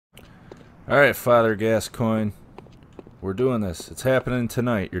Alright, Father Gascoigne. We're doing this. It's happening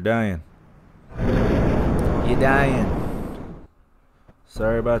tonight. You're dying. You're dying.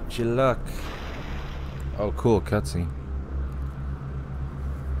 Sorry about your luck. Oh, cool. Cutscene.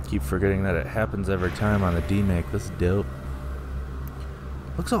 Keep forgetting that it happens every time on the Demake. This is dope.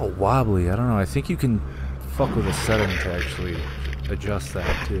 Looks all wobbly. I don't know. I think you can fuck with a setting to actually adjust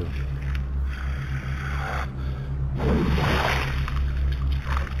that, too.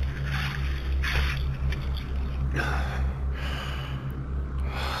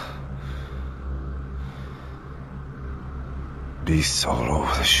 Beasts all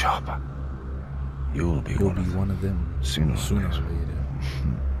over the shop. You'll be one of them sooner or later.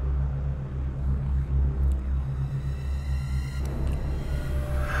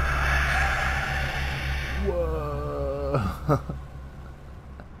 Whoa.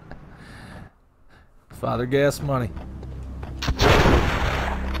 Father Gas money.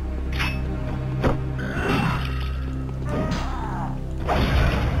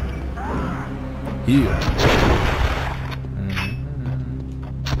 Here.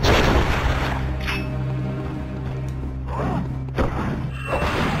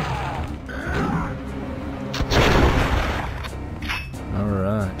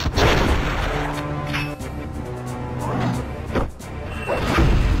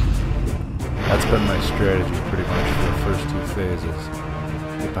 That's been my strategy pretty much for the first two phases.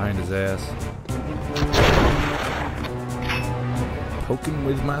 Get behind his ass. Poke him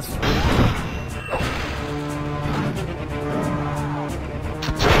with my throat.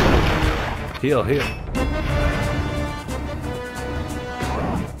 Heal, heal.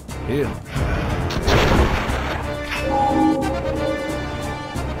 Heal.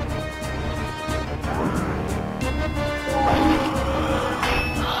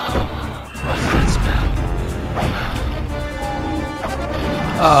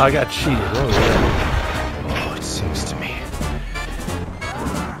 Oh, I got cheated. What was that? Oh, it seems to me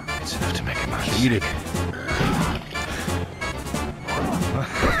it's enough to make a man cheated. I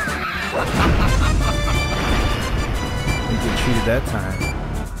think you cheated that time.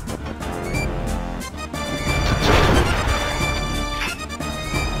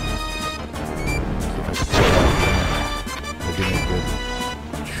 See if I can pull off. They're giving me a good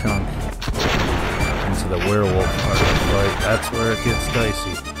chunk into the werewolf part of the fight. That's where it gets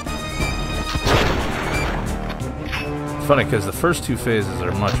dicey. It's funny because the first two phases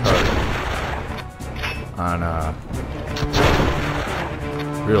are much harder on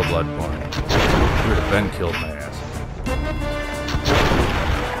real Bloodborne. You would have been killed my ass.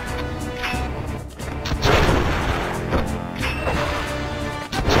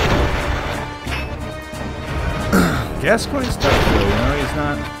 Gascoigne's tough though, you know,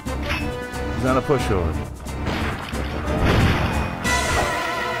 he's not a pushover.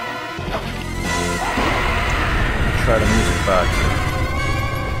 Try the music box.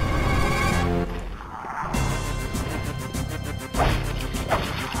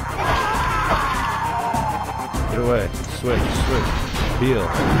 Get away. Switch. Heal.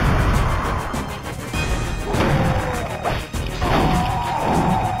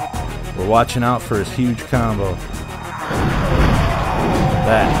 We're watching out for his huge combo.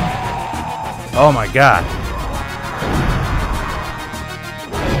 That. Oh my god.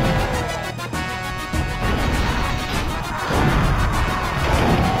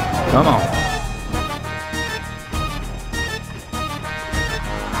 Come on.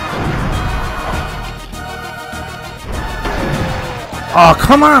 Oh,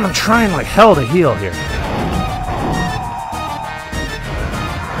 come on. I'm trying like hell to heal here.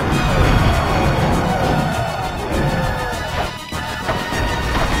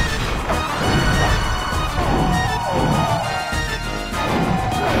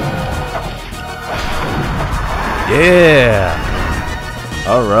 Yeah.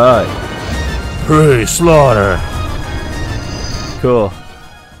 Alright. Pre-slaughter. Cool.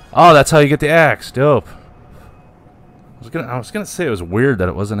 Oh, that's how you get the axe. Dope. I was gonna say it was weird that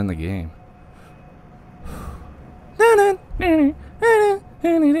it wasn't in the game.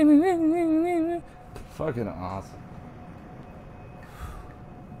 Fucking awesome.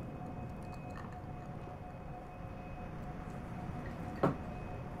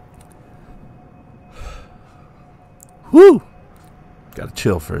 Woo! Gotta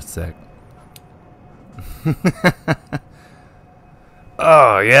chill for a sec.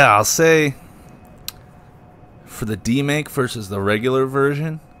 Oh, yeah, I'll say for the Demake versus the regular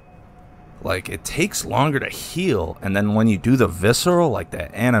version, like, it takes longer to heal, and then when you do the visceral, like,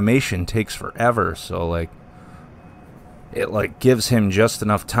 that animation takes forever, so, like, it like gives him just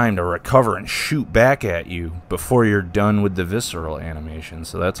enough time to recover and shoot back at you before you're done with the visceral animation.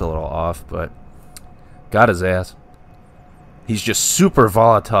 So that's a little off, but got his ass. He's just super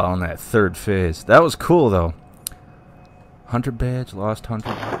volatile in that third phase. That was cool though. Hunter badge, lost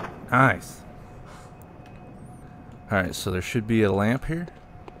hunter. Nice. Alright, so there should be a lamp here.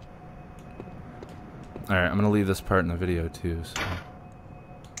 Alright, I'm gonna leave this part in the video too, so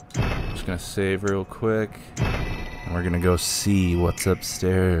I'm just gonna save real quick. And we're gonna go see what's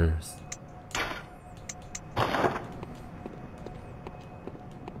upstairs.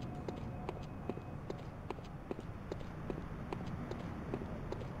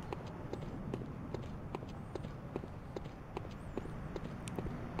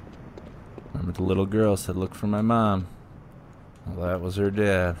 Remember the little girl said, "Look for my mom." Well, that was her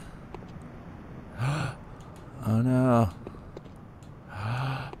dad. Oh no.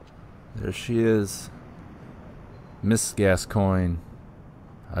 There she is. Miss Gascoigne,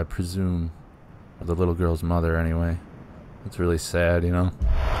 I presume. Or the little girl's mother, anyway. It's really sad, you know.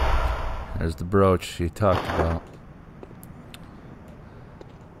 There's the brooch she talked about.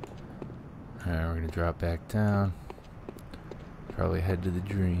 Alright, we're gonna drop back down. Probably head to the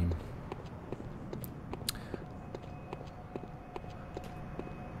dream.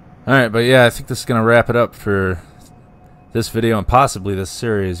 Alright, but yeah, I think this is gonna wrap it up for this video and possibly this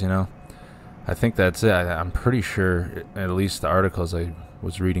series, you know. I think that's it. I'm pretty sure, at least the articles I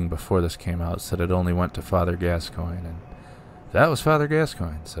was reading before this came out said it only went to Father Gascoigne, and that was Father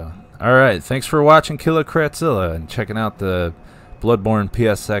Gascoigne. So, alright, thanks for watching Killer Kratzilla and checking out the Bloodborne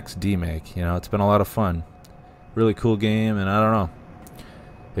PSX Demake. You know, it's been a lot of fun. Really cool game, and I don't know.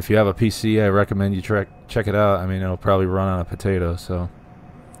 If you have a PC, I recommend you check it out. I mean, it'll probably run on a potato, so.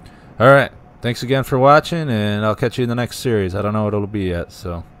 Alright, thanks again for watching, and I'll catch you in the next series. I don't know what it'll be yet,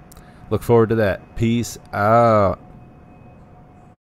 so look forward to that. Peace out.